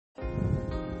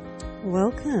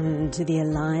Welcome to the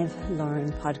Alive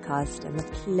Loren Podcast and the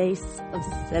place of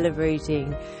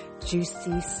celebrating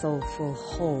juicy, soulful,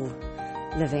 whole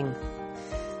living.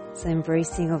 So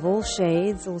embracing of all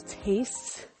shades, all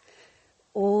tastes,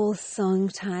 all song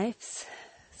types,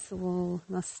 so all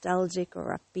nostalgic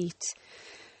or upbeat.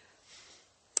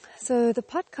 So the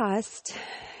podcast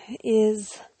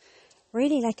is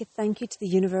really like a thank you to the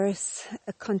universe,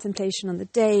 a contemplation on the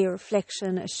day, a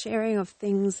reflection, a sharing of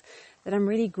things that I'm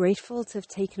really grateful to have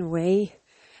taken away.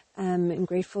 I'm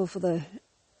grateful for the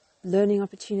learning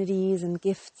opportunities and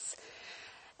gifts.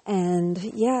 And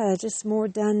yeah, just more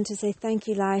done to say thank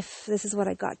you, life. This is what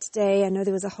I got today. I know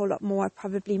there was a whole lot more I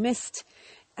probably missed.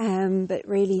 But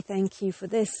really thank you for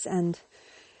this, and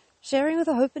sharing with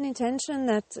a hope and intention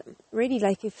that really,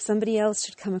 like, if somebody else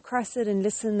should come across it and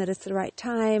listen, that it's the right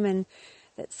time and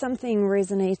that something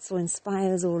resonates or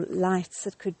inspires or lights.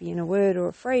 It could be in a word or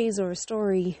a phrase or a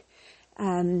story.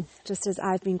 Just as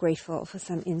I've been grateful for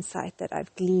some insight that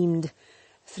I've gleaned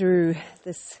through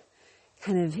this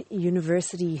kind of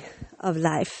university of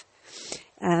life.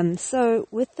 So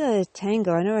with the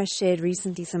Tango, I know I shared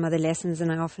recently some other lessons,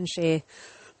 and I often share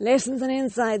lessons and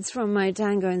insights from my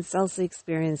Tango and salsa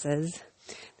experiences.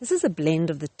 This is a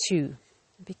blend of the two,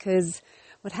 because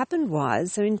what happened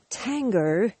was, so in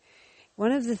Tango,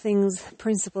 one of the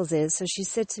principles is, so she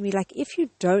said to me, like, if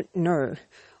you don't know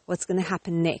what's going to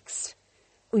happen next,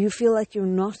 or you feel like you're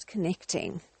not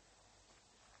connecting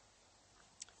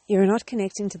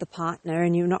to the partner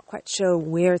and you're not quite sure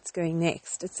where it's going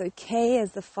next, it's okay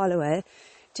as the follower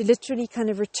to literally kind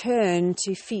of return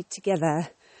to feet together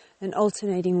and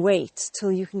alternating weight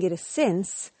till you can get a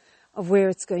sense of where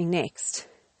it's going next.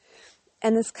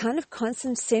 And this kind of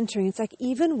constant centering, it's like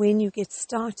even when you get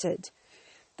started,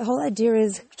 the whole idea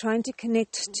is trying to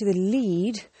connect to the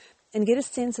lead and get a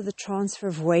sense of the transfer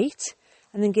of weight,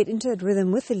 and then get into that rhythm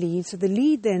with the lead. So the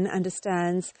lead then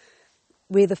understands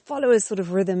where the follower's sort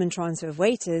of rhythm and transfer of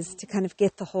weight is to kind of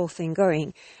get the whole thing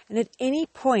going. And at any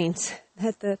point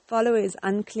that the follower is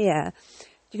unclear,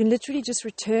 you can literally just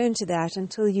return to that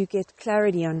until you get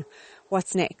clarity on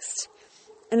what's next.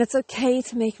 And it's okay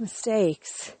to make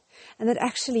mistakes. And that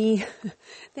actually,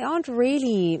 they aren't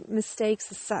really mistakes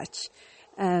as such.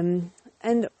 And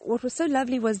what was so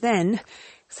lovely was then,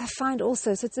 because I find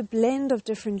also, so it's a blend of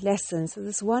different lessons. So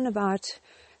this one about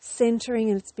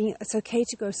centering, and it's okay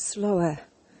to go slower.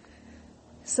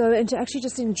 So, and to actually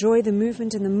just enjoy the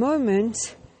movement in the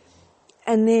moment,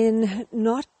 and then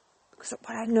not, because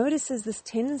what I notice is this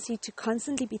tendency to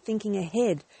constantly be thinking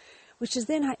ahead, which is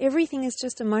then how everything is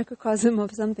just a microcosm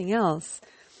of something else.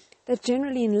 That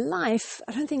generally in life,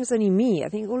 I don't think it's only me. I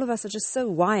think all of us are just so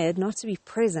wired not to be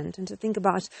present and to think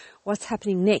about what's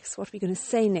happening next, what we're going to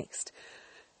say next.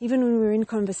 Even when we're in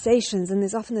conversations, and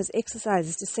there's often those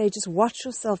exercises to say, just watch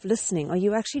yourself listening. Are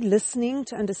you actually listening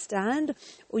to understand,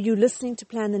 or are you listening to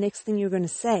plan the next thing you're going to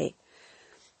say?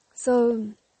 So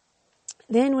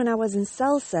then when I was in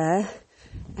salsa,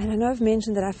 and I know I've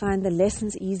mentioned that I find the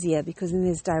lessons easier because then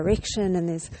there's direction and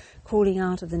there's calling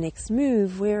out of the next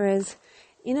move, whereas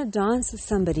in a dance with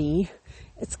somebody,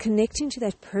 it's connecting to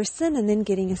that person and then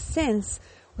getting a sense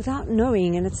without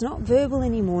knowing, and it's not verbal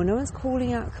anymore. No one's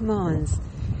calling out commands.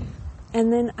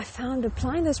 And then I found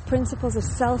applying those principles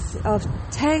of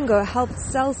Tango helped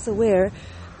salsa, where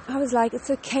I was like,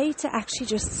 it's okay to actually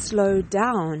just slow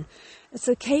down. It's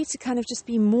okay to kind of just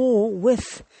be more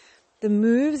with the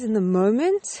moves in the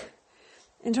moment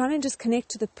and trying to just connect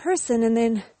to the person, and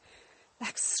then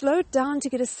like slow down to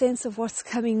get a sense of what's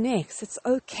coming next. It's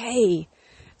okay.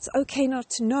 It's okay not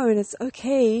to know, and it's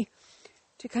okay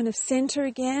to kind of center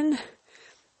again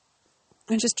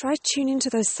and just try to tune into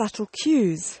those subtle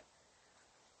cues.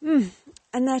 And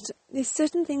that there's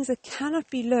certain things that cannot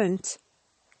be learnt.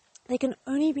 They can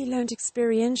only be learnt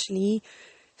experientially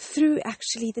through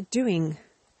actually the doing.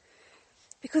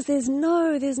 Because there's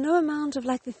no amount of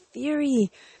like the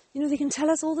theory. You know, they can tell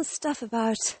us all this stuff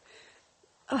about,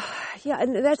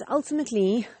 and that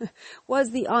ultimately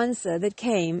was the answer that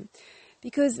came.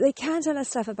 Because they can tell us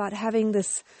stuff about having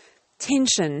this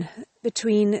tension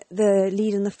between the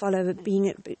lead and the follower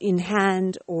being in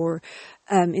hand or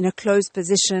in a closed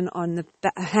position on the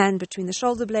hand between the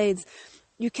shoulder blades.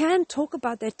 You can talk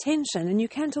about that tension, and you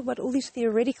can talk about all these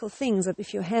theoretical things of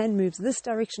if your hand moves this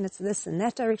direction, it's this, and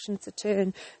that direction, it's a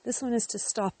turn. This one is to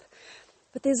stop.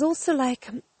 But there's also like,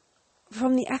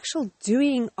 from the actual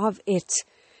doing of it,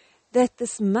 that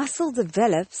this muscle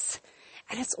develops.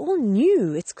 And it's all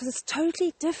new. It's because it's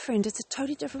totally different. It's a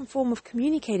totally different form of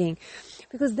communicating.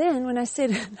 Because then when I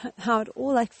said how it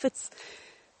all like fits,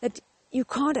 that you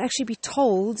can't actually be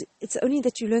told, it's only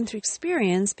that you learn through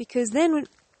experience. Because then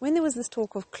when there was this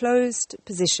talk of closed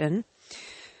position,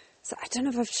 so I don't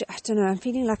know, I'm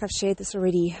feeling like I've shared this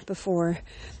already before,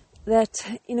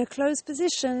 that in a closed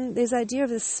position, there's the idea of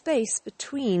the space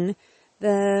between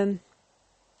the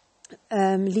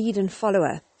lead and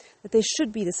follower, that there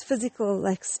should be this physical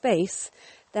like space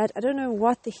that, I don't know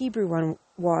what the Hebrew one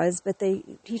was, but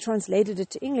he translated it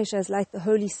to English as like the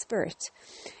Holy Spirit.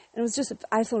 And it was just,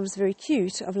 I thought it was very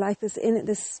cute, of like this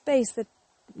space that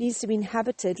needs to be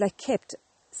inhabited, like kept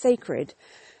sacred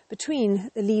between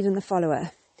the lead and the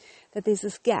follower, that there's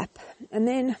this gap. And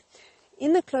then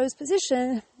in the closed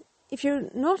position, if you're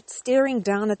not staring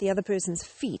down at the other person's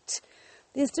feet,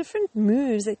 there's different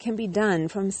moves that can be done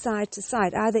from side to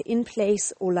side, either in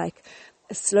place or like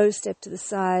a slow step to the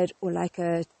side, or like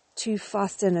a too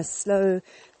fast and a slow.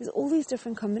 There's all these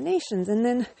different combinations. And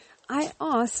then I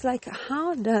asked, like,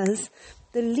 how does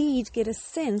the lead get a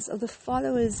sense of the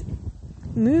follower's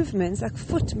movements, like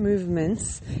foot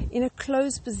movements, in a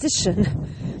closed position?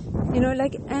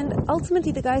 And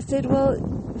ultimately the guy said, well,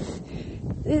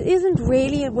 it isn't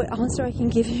really an answer I can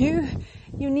give you.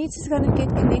 You need to kind of get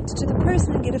connected to the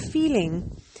person and get a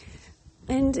feeling.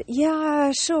 And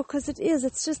yeah, sure, because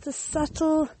it's just the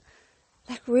subtle,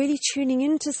 like really tuning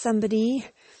into somebody.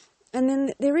 And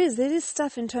then there is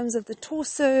stuff in terms of the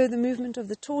torso, the movement of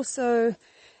the torso.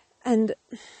 And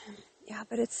yeah,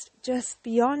 but it's just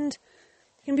beyond,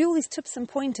 it can be all these tips and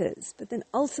pointers. But then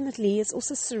ultimately it's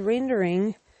also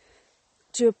surrendering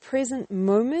to a present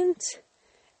moment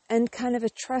and kind of a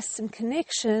trust and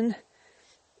connection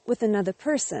with another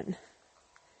person.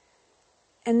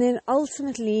 And then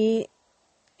ultimately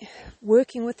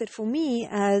working with it for me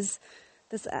as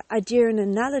this idea and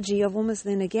analogy of almost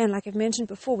then again, like I've mentioned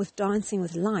before, with dancing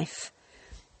with life.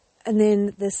 And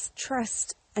then this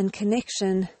trust and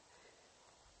connection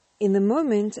in the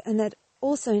moment, and that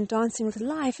also in dancing with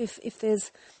life, if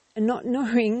there's a not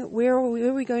knowing where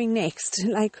are we going next,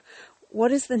 like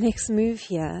what is the next move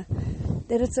here,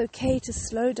 that it's okay to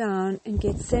slow down and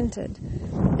get centered.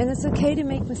 And it's okay to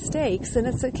make mistakes, and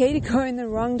it's okay to go in the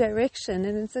wrong direction,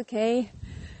 and it's okay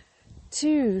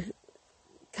to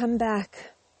come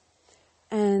back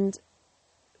and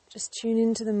just tune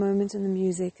into the moment and the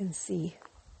music and see.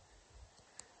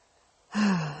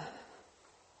 And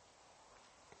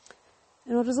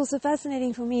what was also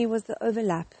fascinating for me was the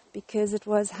overlap, because it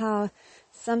was how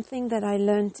something that I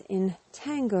learned in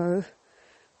Tango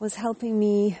was helping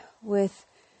me with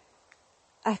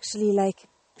actually like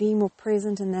being more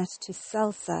present in that to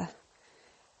salsa.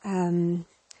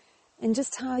 And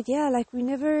just how, like we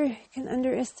never can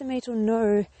underestimate or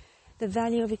know the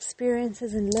value of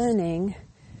experiences and learning.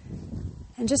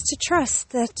 And just to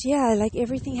trust that, like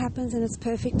everything happens in its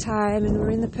perfect time, and we're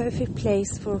in the perfect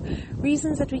place for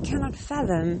reasons that we cannot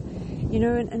fathom,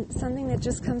 and something that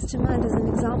just comes to mind as an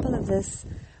example of this,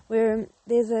 where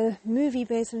there's a movie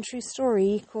based on true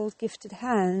story called Gifted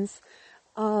Hands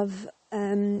of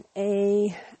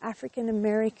a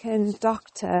African-American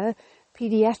doctor,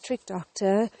 pediatric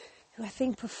doctor, who I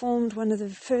think performed one of the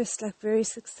first very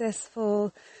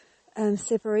successful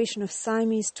separation of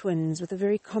Siamese twins with a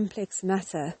very complex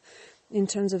matter in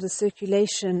terms of the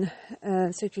circulatory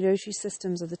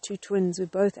systems of the two twins, who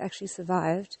both actually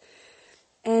survived.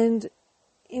 And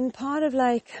in part of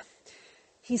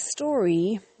his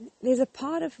story, there's a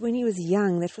part of when he was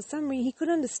young that for some reason he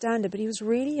couldn't understand it, but he was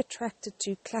really attracted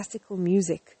to classical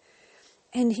music.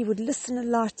 And he would listen a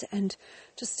lot and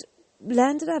just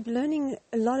landed up learning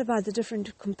a lot about the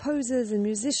different composers and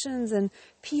musicians and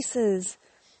pieces.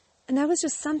 And that was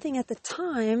just something at the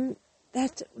time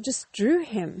that just drew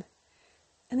him.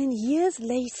 And then years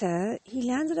later, he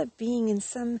landed up being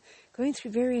going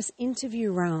through various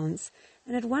interview rounds.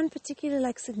 And at one particular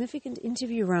significant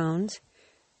interview round,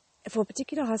 for a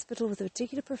particular hospital with a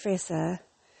particular professor,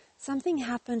 something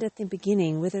happened at the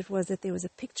beginning, whether it was that there was a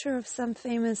picture of some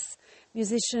famous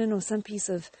musician or some piece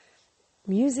of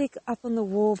music up on the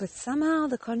wall, but somehow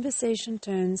the conversation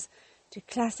turns to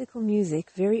classical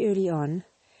music very early on,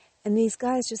 and these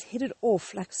guys just hit it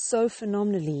off so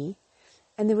phenomenally.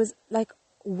 And there was the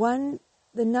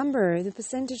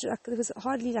percentage, there was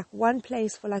hardly one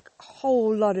place for a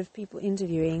whole lot of people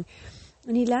interviewing,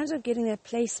 and he landed up getting that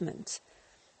placement.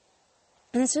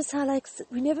 And it's just how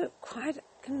we never quite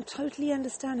can totally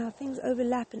understand how things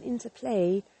overlap and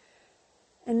interplay,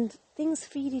 and things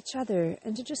feed each other,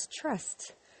 and to just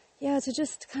trust. To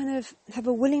just kind of have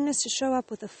a willingness to show up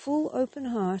with a full open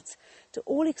heart to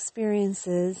all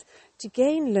experiences, to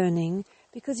gain learning,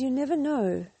 because you never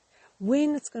know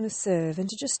when it's going to serve, and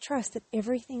to just trust that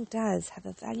everything does have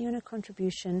a value and a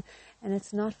contribution, and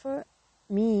it's not for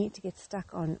me to get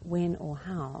stuck on when or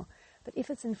how. But if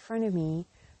it's in front of me,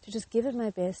 to just give it my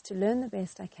best, to learn the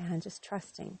best I can, just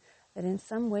trusting that in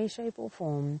some way, shape or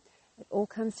form, it all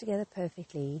comes together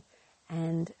perfectly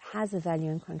and has a value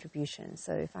and contribution.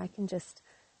 So if I can just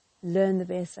learn the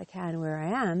best I can where I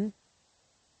am,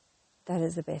 that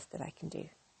is the best that I can do.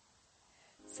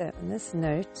 So on this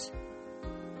note,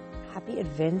 happy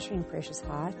adventuring, precious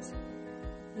heart.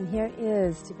 And here it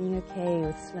is to being okay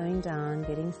with slowing down,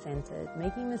 getting centered,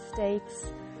 making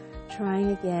mistakes,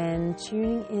 trying again,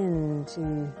 tuning in to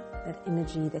that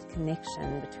energy, that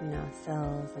connection between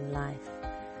ourselves and life,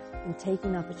 and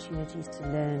taking opportunities to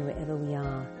learn wherever we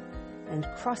are, and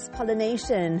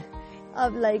cross-pollination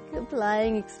of like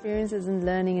applying experiences and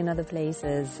learning in other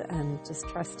places, and just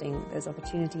trusting those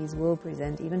opportunities will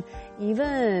present even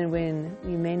when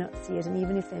we may not see it, and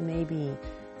even if they may be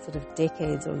sort of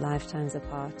decades or lifetimes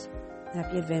apart.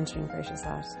 Happy adventuring, precious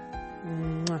heart.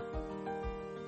 Mwah.